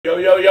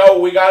yo,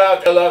 we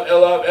got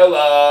Ella.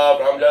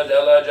 I'm just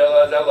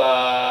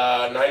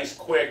Ella. Nice,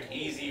 quick,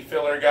 easy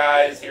filler,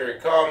 guys. Here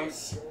it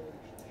comes.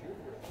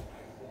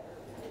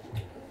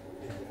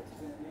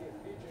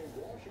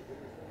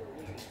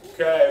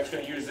 Okay, I'm just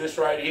going to use this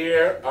right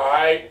here.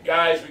 Alright,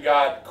 guys, we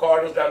got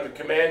Cardinals down to the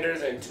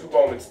Commanders and 2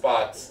 Bowman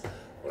spots. I'm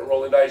going to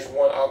roll the dice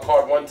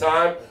card one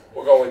time.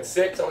 We're going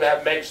 6. I'm going to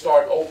have Meg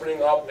start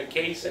opening up the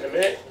case in a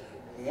minute.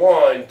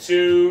 1,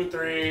 2,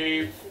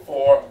 3,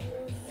 4,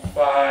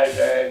 5,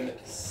 and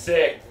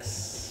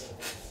 6.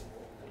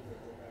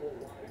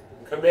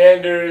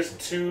 Commanders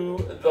to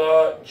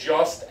the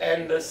just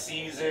end the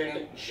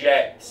season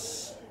Jets.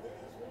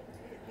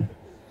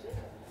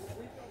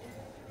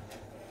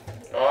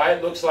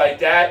 Alright, looks like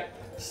that.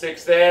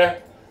 6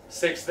 there,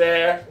 6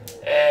 there,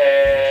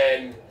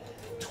 and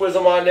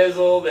Twizzle my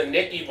nizzle, the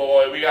Nicky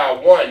boy. We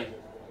got 1,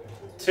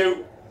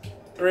 2,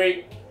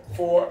 3,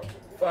 4,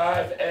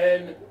 5,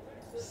 and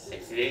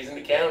 60 days in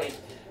the county.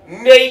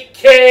 Nate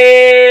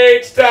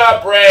Cage to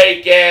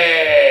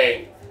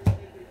breaking.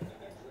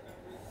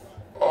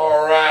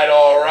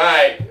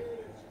 Alright.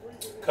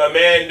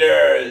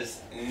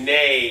 Commanders,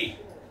 Nate.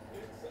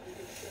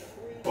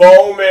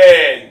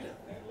 Bowman.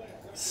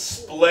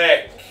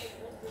 Splick.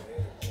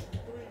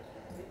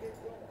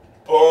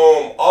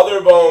 Boom.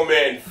 Other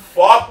Bowman.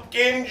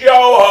 Fucking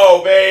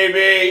Joho,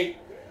 baby.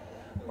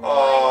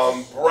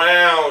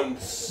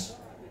 Browns.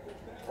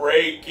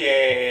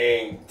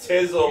 Breaking.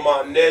 Tizzle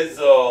my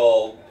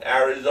nizzle.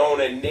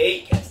 Arizona.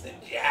 Nate gets the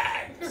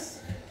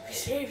Jags.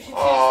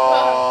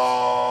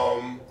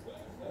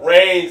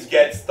 Reigns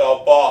gets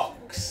the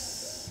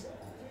Bucks.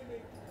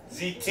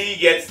 ZT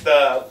gets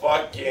the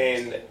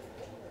fucking...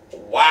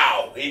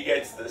 Wow, he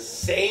gets the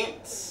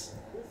Saints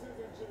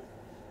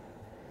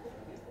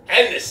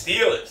and the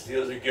Steelers.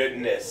 Steelers are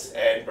goodness.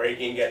 And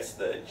breaking gets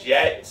the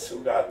Jets.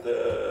 Who got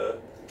the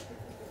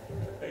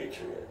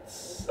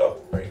Patriots? Oh,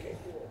 breaking.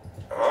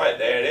 Alright,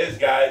 there it is,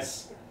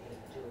 guys.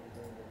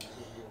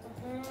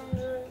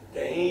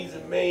 Days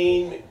have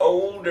made me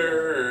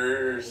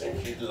older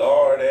since your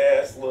lord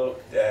ass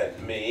looked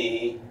at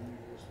me.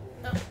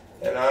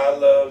 And I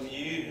love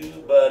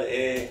you,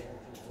 buddy.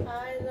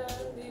 I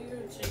love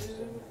you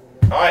too.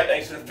 Alright,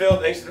 thanks for the fill,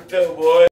 boys.